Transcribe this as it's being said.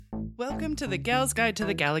Welcome to the Gals Guide to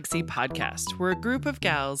the Galaxy podcast, where a group of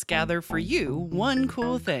gals gather for you one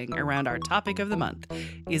cool thing around our topic of the month.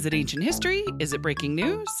 Is it ancient history? Is it breaking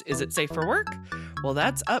news? Is it safe for work? Well,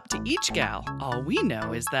 that's up to each gal. All we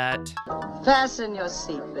know is that... Fasten your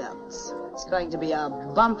seatbelts. It's going to be a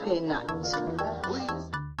bumpy night.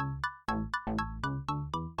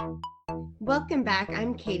 Welcome back.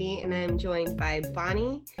 I'm Katie, and I'm joined by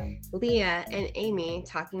Bonnie, Leah, and Amy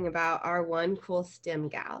talking about our one cool STEM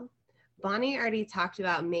gal. Bonnie already talked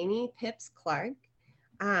about Mamie Pips Clark,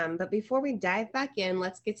 but before we dive back in,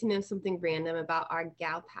 let's get to know something random about our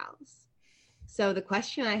gal pals. So the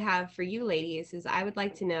question I have for you ladies is I would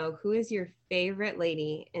like to know, who is your favorite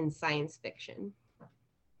lady in science fiction?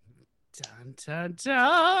 Dun, dun,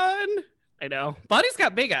 dun. I know. Bonnie's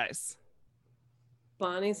got big eyes.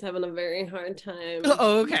 Bonnie's having a very hard time.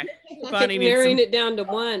 Oh, okay. Bonnie needs narrowing it down to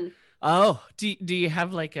one. Oh, do you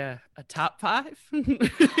have like a top five?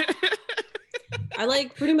 I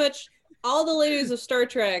like pretty much all the ladies of Star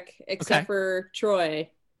Trek except for Troy.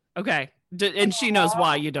 Okay. And she knows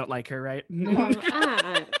why you don't like her, right?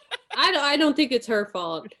 I don't think it's her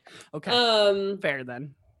fault. Okay. Fair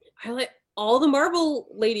then. I like all the Marvel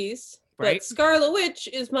ladies, right? But Scarlet Witch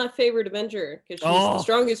is my favorite Avenger because she's the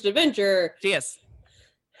strongest Avenger. She is.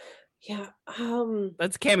 Yeah.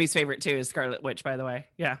 That's Cammy's favorite too, is Scarlet Witch, by the way.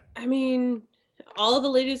 Yeah. I mean, all the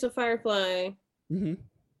ladies of Firefly. Mm-hmm.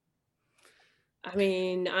 I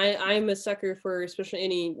mean, I'm a sucker for especially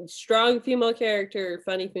any strong female character,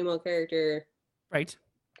 funny female character. Right.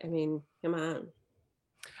 I mean, come on.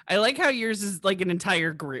 I like how yours is like an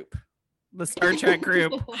entire group. The Star Trek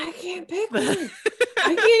group. I can't pick one.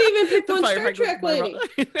 I can't even pick one Star Trek lady.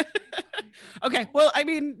 Okay, well, I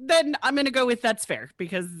mean, then I'm going to go with that's fair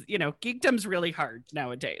because, you know, geekdom's really hard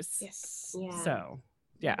nowadays. Yes. Yeah. So,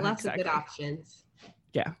 yeah. Lots of good options.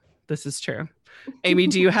 Yeah, this is true. Amy,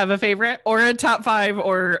 do you have a favorite or a top 5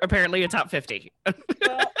 or apparently a top 50? Well,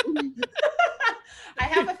 I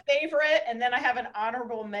have a favorite and then I have an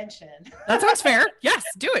honorable mention. That sounds fair. Yes,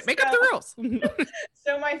 do it. Make up the rules.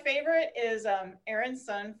 So my favorite is Aaron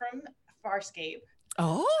Sun from Farscape.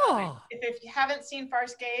 Oh. If you haven't seen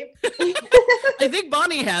Farscape. I think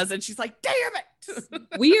Bonnie has, and she's like, damn it.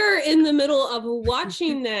 We are in the middle of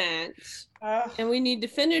watching that. And we need to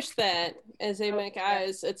finish that as they make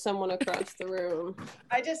eyes at someone across the room.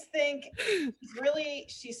 I just think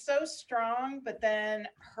she's so strong, but then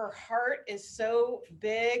her heart is so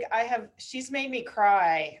big. She's made me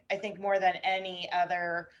cry, I think, more than any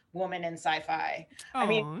other woman in sci-fi. I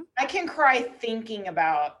mean, I can cry thinking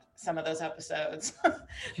about some of those episodes.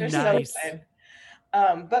 They're nice. So good.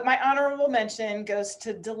 But my honorable mention goes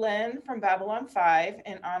to Delenn from Babylon 5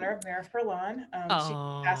 in honor of Mara Furlan.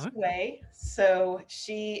 She passed away, so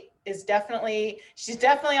she's definitely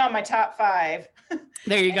on my top 5.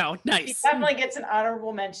 There you go. Nice. She definitely gets an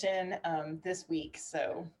honorable mention this week.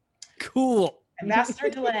 So cool. And Master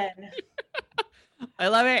Delenn. I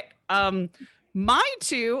love it. My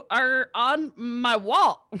two are on my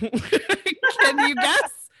wall. Can you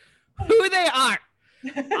guess who they are?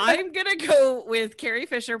 I'm gonna go with Carrie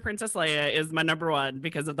Fisher. Princess Leia is my number one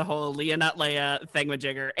because of the whole Leia not Leia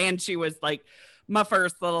thingamajigger, and she was like my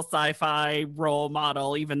first little sci-fi role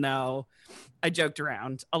model, even though I joked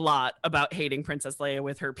around a lot about hating Princess Leia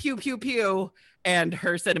with her pew pew pew and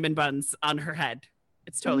her cinnamon buns on her head.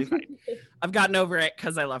 It's totally fine. I've gotten over it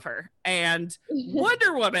because I love her. And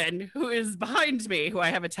Wonder Woman, who is behind me, who I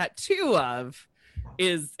have a tattoo of,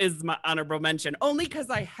 is my honorable mention, only because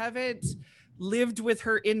I haven't lived with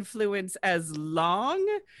her influence as long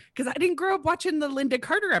because I didn't grow up watching the Linda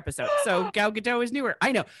Carter episode. So Gal Gadot is newer.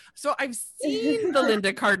 I know. So I've seen the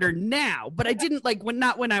Linda Carter now, but I didn't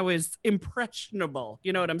not when I was impressionable.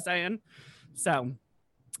 You know what I'm saying? So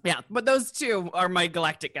yeah, but those two are my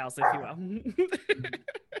galactic gals, if you will.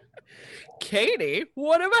 Katie,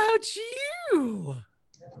 what about you?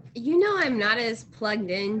 You know, I'm not as plugged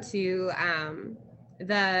into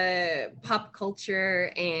the pop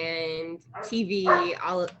culture and TV.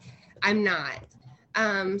 I'm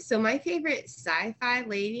not. So my favorite sci-fi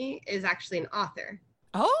lady is actually an author.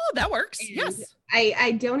 Oh, that works. And yes.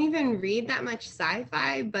 I don't even read that much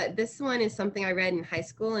sci-fi, but this one is something I read in high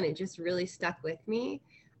school and it just really stuck with me.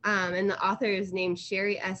 And the author is named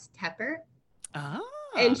Sherry S. Tepper.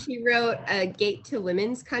 And she wrote A Gate to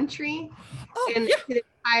Women's Country. And the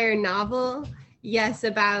entire novel,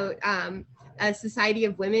 about a society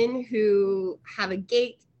of women who have a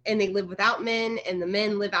gate and they live without men, and the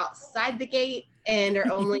men live outside the gate and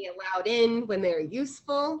are only allowed in when they're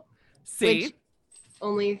useful. See?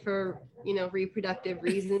 Only for, reproductive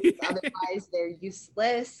reasons. Otherwise, they're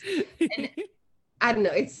useless. And I don't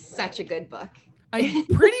know. It's such a good book. I'm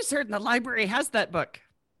pretty certain the library has that book.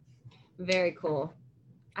 Very cool.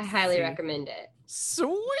 I highly recommend it.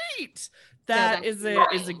 Sweet. That is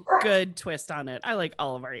a good twist on it. I like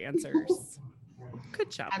all of our answers.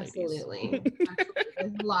 Good job, Absolutely.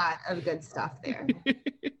 There's a lot of good stuff there.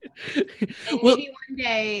 And maybe one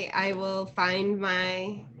day I will find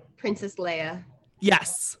my Princess Leia.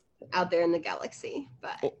 Yes. Out there in the galaxy,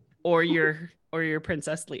 but or your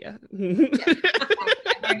Princess Leia.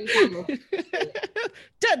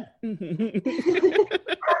 Done.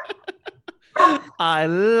 I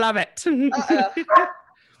love it.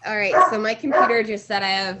 All right, so my computer just said I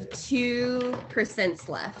have 2%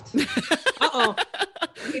 left. Uh-oh.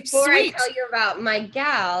 Before I tell you about my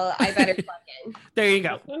gal, I better plug in. There you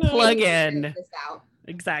go. Plug in.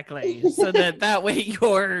 Exactly. So that way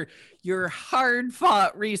your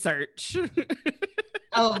hard-fought research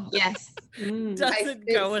oh yes doesn't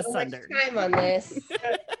go asunder. Much time on this.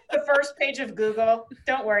 The first page of Google.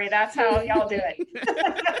 Don't worry, that's how y'all do it.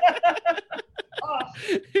 All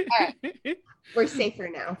right. We're safer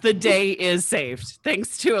now. The day is saved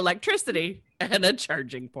thanks to electricity and a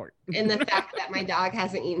charging port. And the fact that my dog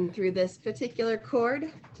hasn't eaten through this particular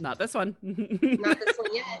cord. Not this one. Not this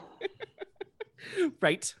one yet.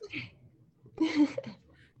 Right. All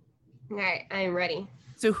right, I am ready.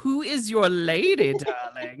 So who is your lady,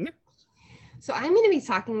 darling? So I'm going to be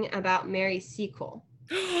talking about Mary Sequel.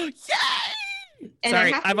 Yay! And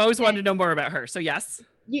sorry, I've always wanted to know more about her. So yes.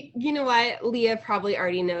 You know what? Leah probably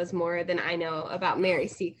already knows more than I know about Mary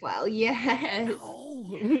Sequel. Yes.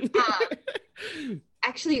 Oh.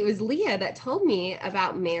 Actually, it was Leah that told me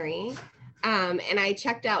about Mary. And I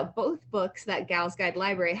checked out both books that Gal's Guide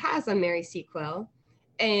Library has on Mary Sequel.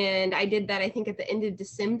 And I did that, I think, at the end of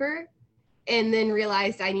December. And then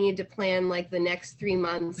realized I needed to plan like the next 3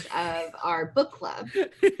 months of our book club.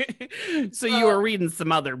 So you were reading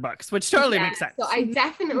some other books, which totally makes sense. So I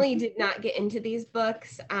definitely did not get into these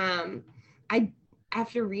books.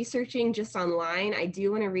 After researching just online, I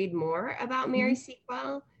do want to read more about Mary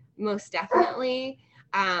Sequel, most definitely.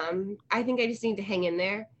 I think I just need to hang in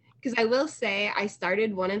there. Because I will say I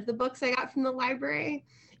started one of the books I got from the library,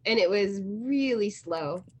 and it was really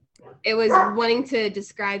slow. It was wanting to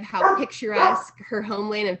describe how picturesque her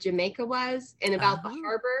homeland of Jamaica was and about the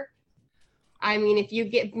harbor. I mean, if you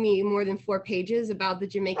give me more than 4 pages about the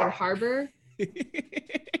Jamaican harbor, you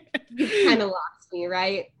kind of lost me,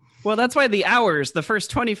 right? Well, that's why the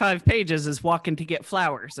first 25 pages is walking to get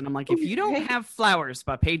flowers. And I'm like, if you don't have flowers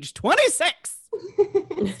by page 26,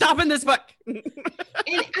 stop in this book. And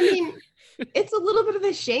I mean, it's a little bit of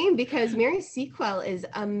a shame because Mary Sequel is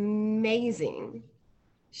amazing.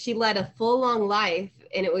 She led a full, long life,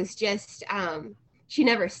 and it was just, she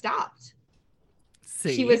never stopped.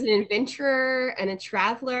 See? She was an adventurer and a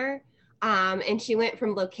traveler, and she went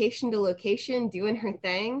from location to location doing her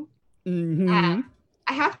thing. Mm-hmm.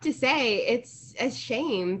 I have to say, it's a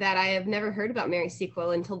shame that I have never heard about Mary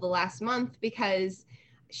Sequel until the last month, because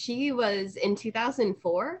she was, in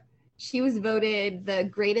 2004, she was voted the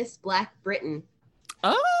greatest Black Briton.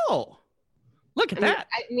 Oh! Look at that.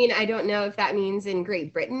 I mean, I don't know if that means in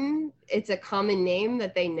Great Britain it's a common name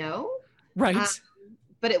that they know. Right.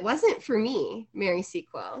 But it wasn't for me, Mary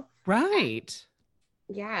Sequel. Right.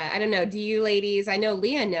 Yeah, I don't know. Do you ladies, I know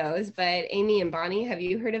Leah knows, but Amy and Bonnie, have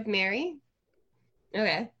you heard of Mary?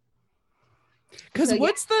 Okay. Because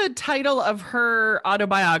what's the title of her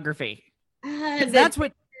autobiography? That's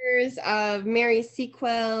what of Mary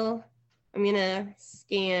Sequel. I'm going to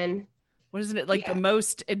scan. What isn't it like the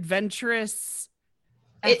most adventurous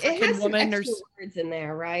it has woman some extra words in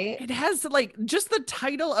there, right? It has like just the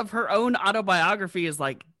title of her own autobiography is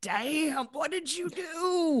like, damn, what did you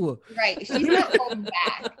do? Right. She's not holding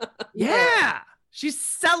back. Yeah. She's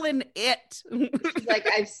selling it. She's like,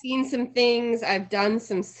 I've seen some things, I've done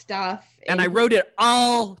some stuff. And I wrote it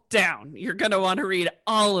all down. You're gonna want to read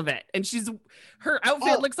all of it. And her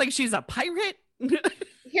outfit looks like she's a pirate.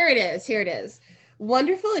 Here it is.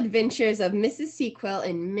 Wonderful Adventures of Mrs. Sequel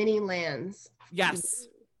in Many Lands. Yes.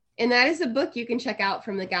 And that is a book you can check out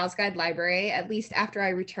from the Gal's Guide Library, at least after I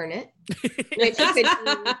return it. Which could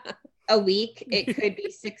be a week. It could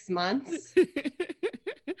be 6 months.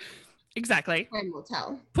 Exactly. Time will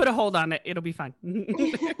tell. Put a hold on it. It'll be fine.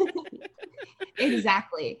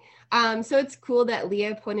 Exactly. So it's cool that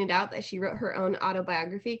Leah pointed out that she wrote her own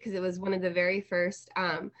autobiography because it was one of the very first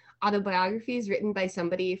autobiographies written by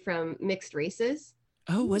somebody from mixed races.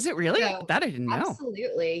 Oh, was it really? So, that I didn't know.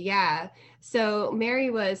 Absolutely, yeah. So Mary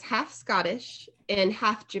was half Scottish and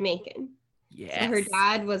half Jamaican. Yes. So her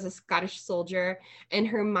dad was a Scottish soldier, and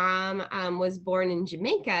her mom was born in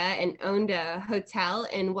Jamaica and owned a hotel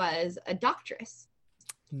and was a doctress.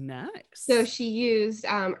 Nice. So she used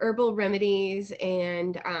herbal remedies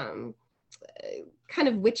and kind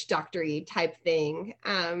of witch doctory type thing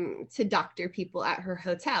to doctor people at her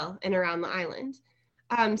hotel and around the island.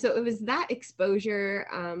 So it was that exposure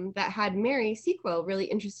that had Mary Sequel really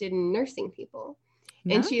interested in nursing people.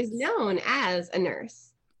 Nice. And she is known as a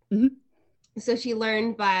nurse. Mm-hmm. So she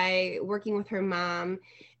learned by working with her mom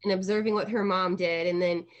and observing what her mom did. And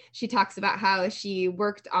then she talks about how she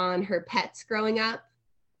worked on her pets growing up.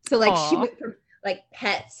 So like Aww. She went from like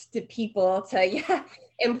pets to people to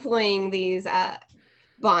employing these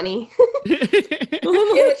Bonnie. Hopefully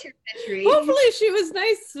she was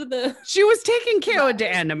nice to the. She was taking care of the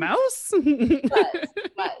animals.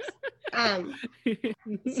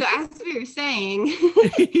 So as we were saying,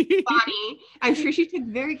 Bonnie, I'm sure she took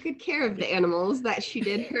very good care of the animals that she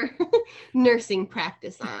did her nursing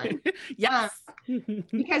practice on. Yes.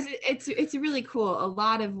 Because it's really cool. A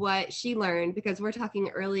lot of what she learned, because we're talking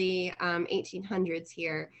early 1800s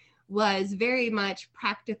here, was very much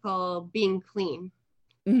practical being clean.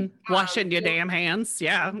 Mm-hmm. Washing your damn hands.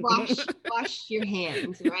 Yeah. Wash your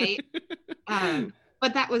hands, right?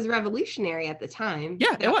 But that was revolutionary at the time.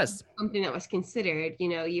 Yeah, it was something that was considered. You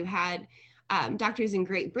know, you had doctors in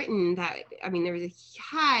Great Britain there was a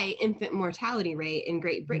high infant mortality rate in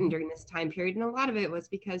Great Britain during this time period. And a lot of it was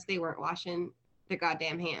because they weren't washing their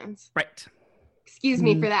goddamn hands. Right. Excuse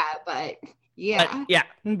me for that, but yeah. Yeah.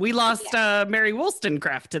 We lost Mary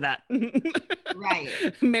Wollstonecraft to that. Right.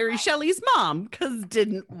 Mary Shelley's mom, because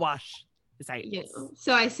didn't wash his hands. Yeah.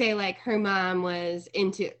 So I say like her mom was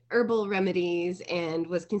into herbal remedies and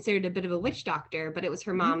was considered a bit of a witch doctor, but it was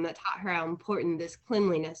her mom that taught her how important this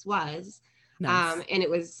cleanliness was. Nice. And it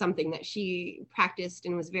was something that she practiced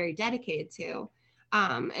and was very dedicated to.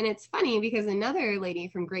 And it's funny because another lady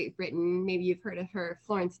from Great Britain, maybe you've heard of her,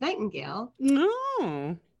 Florence Nightingale.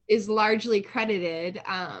 No. Is largely credited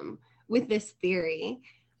with this theory.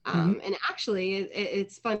 And actually,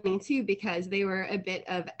 it's funny, too, because they were a bit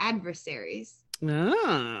of adversaries.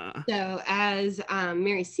 Ah. So as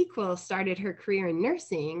Mary Sequel started her career in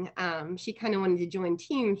nursing, she kind of wanted to join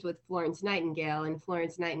teams with Florence Nightingale, and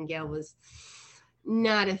Florence Nightingale was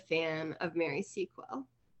not a fan of Mary Sequel.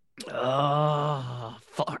 Oh,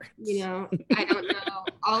 Florence. You know, I don't know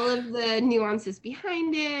all of the nuances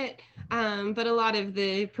behind it, but a lot of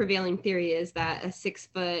the prevailing theory is that a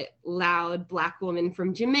 6-foot loud Black woman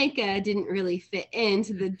from Jamaica didn't really fit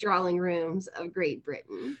into the drawing rooms of Great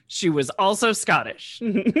Britain. She was also Scottish,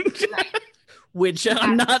 which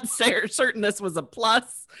I'm not certain this was a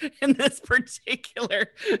plus in this particular.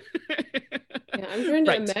 Yeah, I'm trying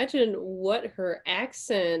to imagine what her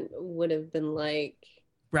accent would have been like.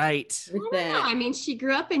 Right. I mean, she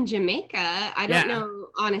grew up in Jamaica. I don't know,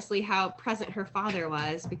 honestly, how present her father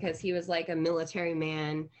was because he was like a military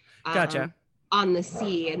man. Gotcha. On the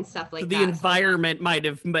sea and stuff like that. The environment might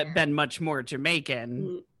have been much more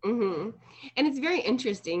Jamaican. Mm-hmm. And it's very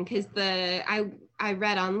interesting because I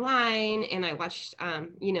read online and I watched,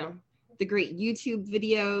 the great YouTube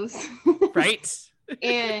videos. Right.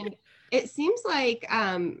 And it seems like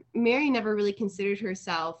Mary never really considered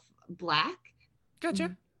herself Black.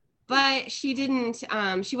 Gotcha. But she didn't,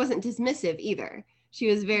 she wasn't dismissive either. She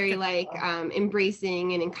was very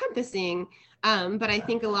embracing and encompassing. But I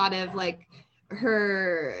think a lot of like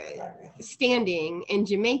her standing in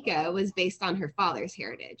Jamaica was based on her father's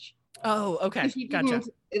heritage. Oh, okay. She didn't,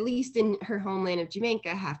 at least in her homeland of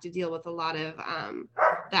Jamaica, have to deal with a lot of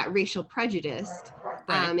that racial prejudice.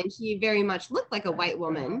 Right. And she very much looked like a white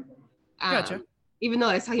woman. Gotcha. Even though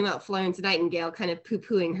I was talking about Florence Nightingale kind of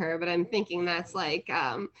poo-pooing her, but I'm thinking that's like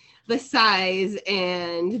the size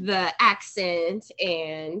and the accent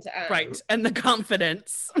and right, and the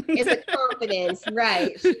confidence. And the confidence,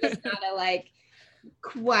 right. She's not a like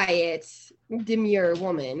quiet, demure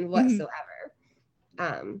woman whatsoever.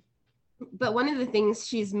 But one of the things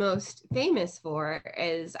she's most famous for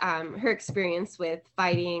is her experience with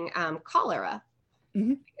fighting cholera. Mm-hmm.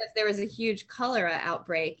 Because there was a huge cholera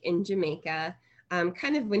outbreak in Jamaica.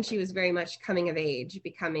 Kind of when she was very much coming of age,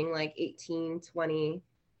 becoming like 18, 20.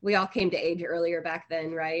 We all came to age earlier back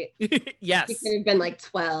then, right? Yes. She could have been like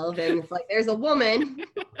 12 and it's like, there's a woman.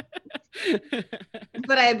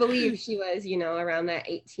 But I believe she was, around that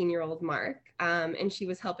 18-year-old mark. And she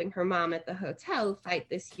was helping her mom at the hotel fight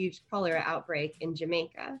this huge cholera outbreak in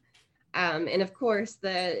Jamaica. And of course,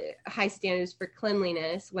 the high standards for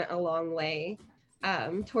cleanliness went a long way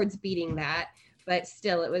towards beating that. But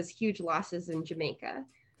still, it was huge losses in Jamaica.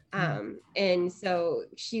 And so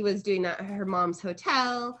she was doing that at her mom's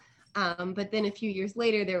hotel. But then a few years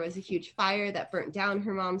later, there was a huge fire that burnt down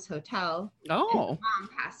her mom's hotel. Oh. And her mom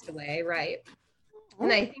passed away, right?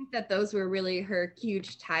 And I think that those were really her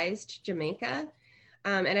huge ties to Jamaica.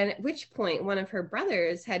 And at which point one of her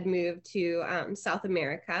brothers had moved to South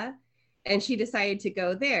America, and she decided to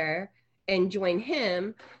go there and join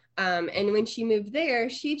him. And when she moved there,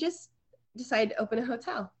 she just decided to open a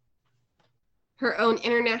hotel, her own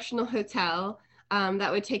international hotel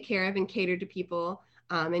that would take care of and cater to people.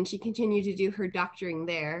 And she continued to do her doctoring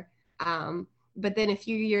there. But then a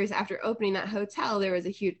few years after opening that hotel, there was a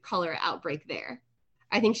huge cholera outbreak there.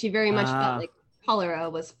 I think she very much felt like cholera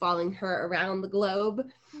was following her around the globe.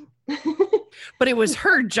 But it was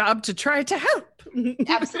her job to try to help.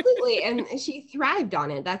 Absolutely. And she thrived on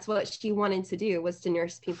it. That's what she wanted to do, was to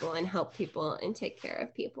nurse people and help people and take care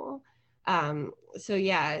of people. So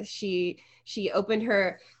yeah, she opened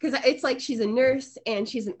her, because it's like she's a nurse and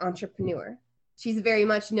she's an entrepreneur. She's very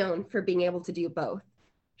much known for being able to do both.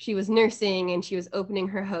 She was nursing and she was opening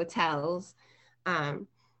her hotels.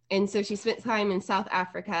 And so she spent time in South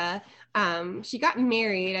Africa. She got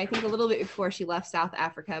married, I think, a little bit before she left South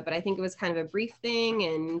Africa, but I think it was kind of a brief thing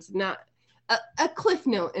and not a cliff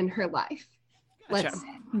note in her life. Gotcha. Let's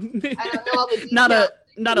say. I don't know all the details.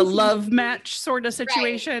 Not a love match sort of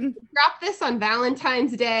situation. Right. Drop this on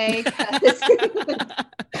Valentine's Day.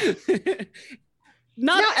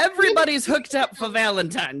 Not everybody's hooked up for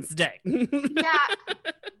Valentine's Day. Yeah.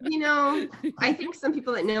 You know, I think some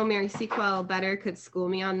people that know Mary Sequel better could school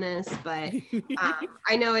me on this, but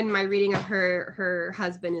I know in my reading of her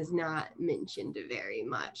husband is not mentioned very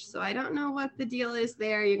much. So I don't know what the deal is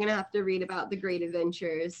there. You're going to have to read about the great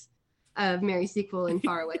adventures of Mary Sequel in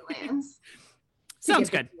faraway lands. Sounds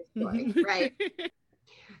good. Story, right.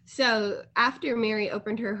 So after Mary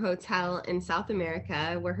opened her hotel in South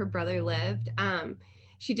America where her brother lived,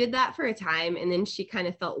 she did that for a time, and then she kind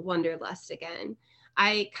of felt wanderlust again.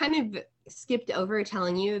 I kind of skipped over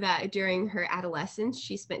telling you that during her adolescence,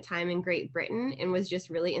 she spent time in Great Britain and was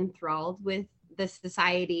just really enthralled with the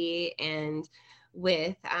society and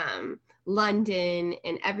with London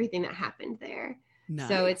and everything that happened there. Nice.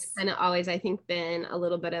 So it's kind of always, I think, been a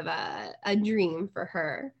little bit of a dream for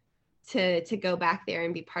her to go back there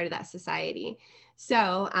and be part of that society.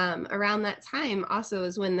 So around that time also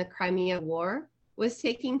is when the Crimea War was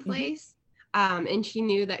taking place. Mm-hmm. And she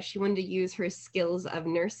knew that she wanted to use her skills of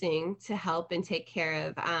nursing to help and take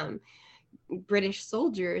care of British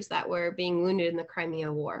soldiers that were being wounded in the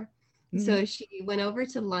Crimea War. Mm-hmm. So she went over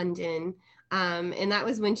to London. And that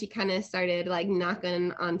was when she kind of started like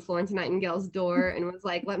knocking on Florence Nightingale's door and was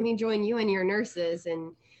like, let me join you and your nurses.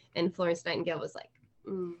 And Florence Nightingale was like,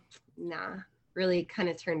 nah, really kind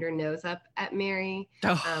of turned her nose up at Mary.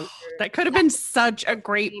 That could have been such a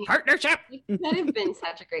great partnership. It could have been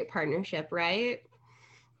such a great partnership, right?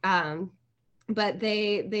 But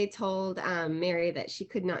they told Mary that she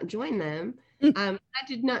could not join them. That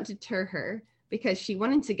did not deter her, because she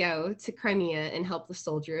wanted to go to Crimea and help the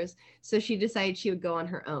soldiers. So she decided she would go on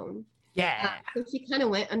her own. Yeah. So she kind of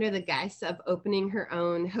went under the guise of opening her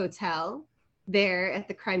own hotel there at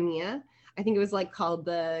the Crimea. I think it was like called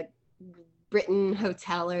the Britain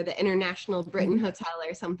Hotel or the International Britain Hotel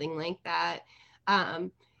or something like that.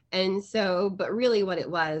 And so, but really what it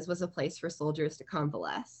was a place for soldiers to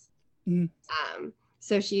convalesce.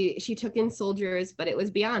 So she took in soldiers, but it was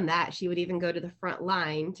beyond that. She would even go to the front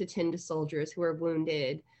line to tend to soldiers who were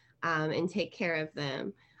wounded and take care of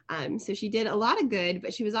them. So she did a lot of good,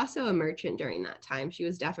 but she was also a merchant during that time. She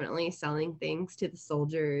was definitely selling things to the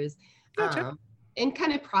soldiers. Gotcha. And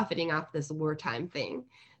kind of profiting off this wartime thing.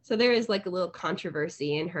 So there is like a little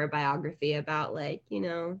controversy in her biography about like, you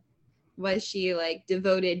know, was she like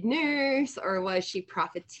devoted nurse or was she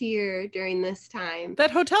profiteer during this time?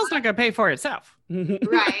 That hotel's not going to pay for itself.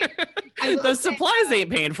 Right. Those supplies ain't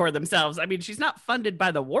paying for themselves. I mean, she's not funded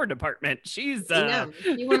by the War Department. She's No,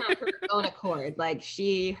 she went on her own accord. Like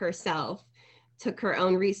she herself took her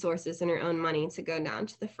own resources and her own money to go down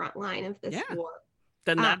to the front line of this war.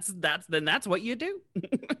 Then that's what you do.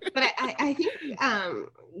 But I think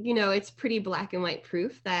you know, it's pretty black and white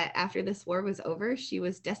proof that after this war was over, she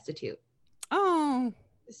was destitute. Oh.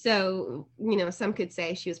 So, you know, some could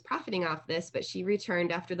say she was profiting off this, but she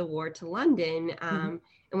returned after the war to London and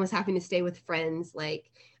was having to stay with friends, like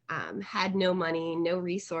had no money, no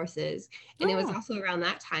resources. And it was also around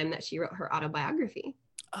that time that she wrote her autobiography.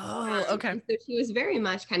 Oh, okay. So she was very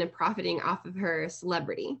much kind of profiting off of her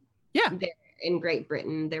celebrity. Yeah. There in Great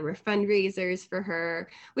Britain. There were fundraisers for her,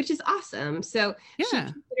 which is awesome. So she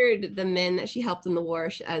considered the men that she helped in the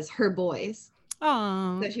war as her boys.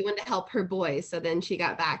 Oh. So she wanted to help her boys. So then she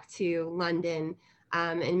got back to London,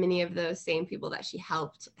 and many of those same people that she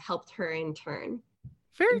helped her in turn.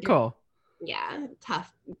 Very cool. Yeah,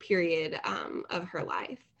 tough period of her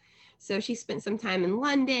life. So she spent some time in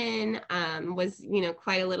London, was,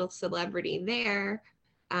 quite a little celebrity there.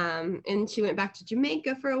 And she went back to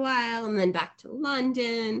Jamaica for a while and then back to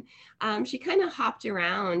London. She kind of hopped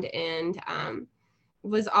around and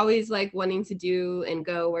was always like wanting to do and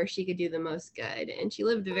go where she could do the most good. And she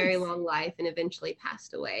lived a very long life and eventually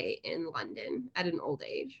passed away in London at an old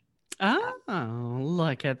age. Oh,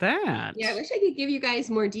 look at that. Yeah, I wish I could give you guys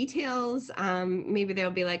more details. Maybe there'll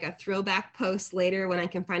be like a throwback post later when I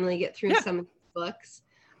can finally get through some of the books.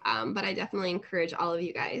 But I definitely encourage all of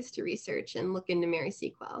you guys to research and look into Mary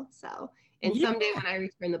Sequel. So, and someday when I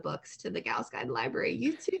return the books to the Gals Guide Library,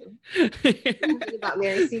 you too. About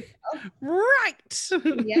Mary Sequel. Right. Yeah.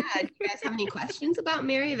 Do you guys have any questions about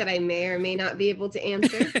Mary that I may or may not be able to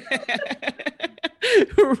answer?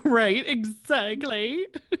 Right. Exactly.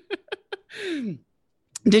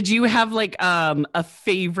 Did you have like a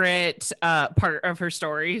favorite part of her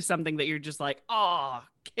story? Something that you're just like, oh,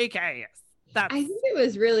 kick ass. I think it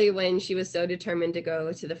was really when she was so determined to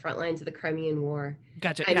go to the front lines of the Crimean War.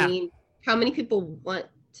 Gotcha. I mean, how many people want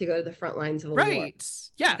to go to the front lines of a war? Right.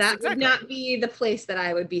 Yeah. That would not be the place that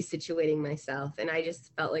I would be situating myself. And I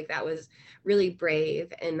just felt like that was really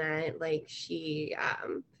brave, and that like she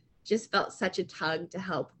just felt such a tug to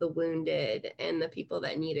help the wounded and the people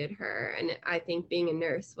that needed her. And I think being a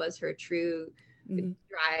nurse was her true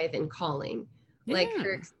drive and calling. Yeah. Like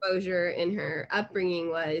her exposure and her upbringing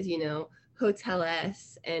was,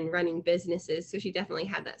 hotel-esque and running businesses. So she definitely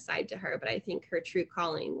had that side to her, but I think her true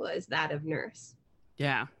calling was that of nurse.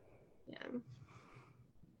 Yeah. Yeah.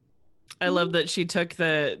 I love that she took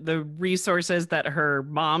the resources that her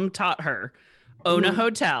mom taught her, own a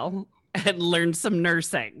hotel, and learn some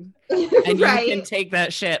nursing. And you can take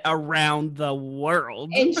that shit around the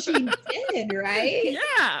world. And she did, right?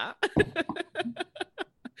 Yeah.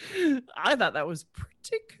 I thought that was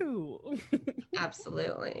pretty cool.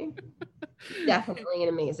 Absolutely. Definitely an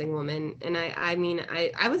amazing woman. And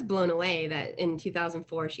I was blown away that in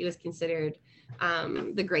 2004 she was considered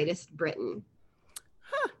the greatest Briton.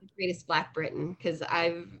 The greatest Black Briton, because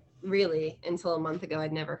I've really, until a month ago,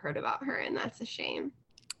 I'd never heard about her, and that's a shame.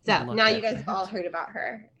 So now you guys have all heard about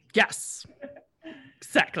her. Yes.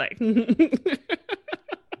 Exactly.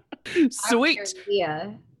 Sweet.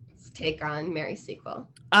 Leah's take on Mary Sequel.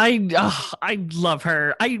 I love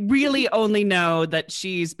her. I really only know that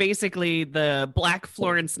she's basically the Black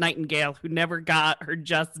Florence Nightingale who never got her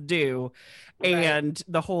just due. Right. And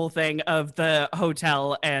the whole thing of the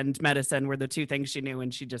hotel and medicine were the two things she knew,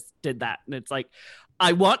 and she just did that. And it's like,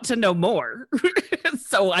 I want to know more.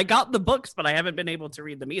 So I got the books, but I haven't been able to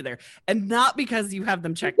read them either. And not because you have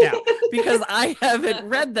them checked out, because I haven't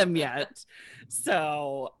read them yet.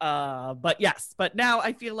 So, but yes, but now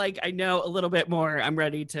I feel like I know a little bit more. I'm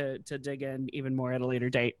ready to dig in even more at a later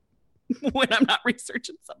date when I'm not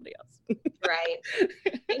researching somebody else. Right.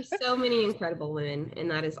 There's so many incredible women, and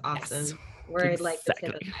that is awesome. Yes. We're like the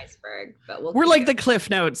tip of the iceberg, but we're like the Cliff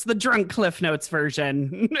Notes, the drunk Cliff Notes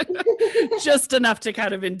version. Just enough to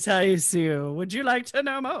kind of entice you. Would you like to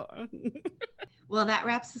know more? Well, that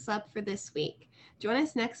wraps us up for this week. Join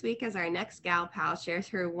us next week as our next gal pal shares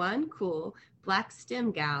her one cool Black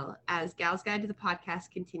STEM gal as Gal's Guide to the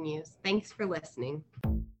Podcast continues. Thanks for listening.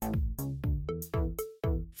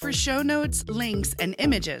 For show notes, links, and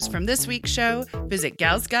images from this week's show, visit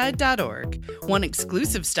galsguide.org. Want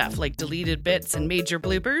exclusive stuff like deleted bits and major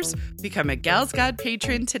bloopers? Become a Gal's Guide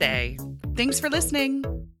patron today. Thanks for listening.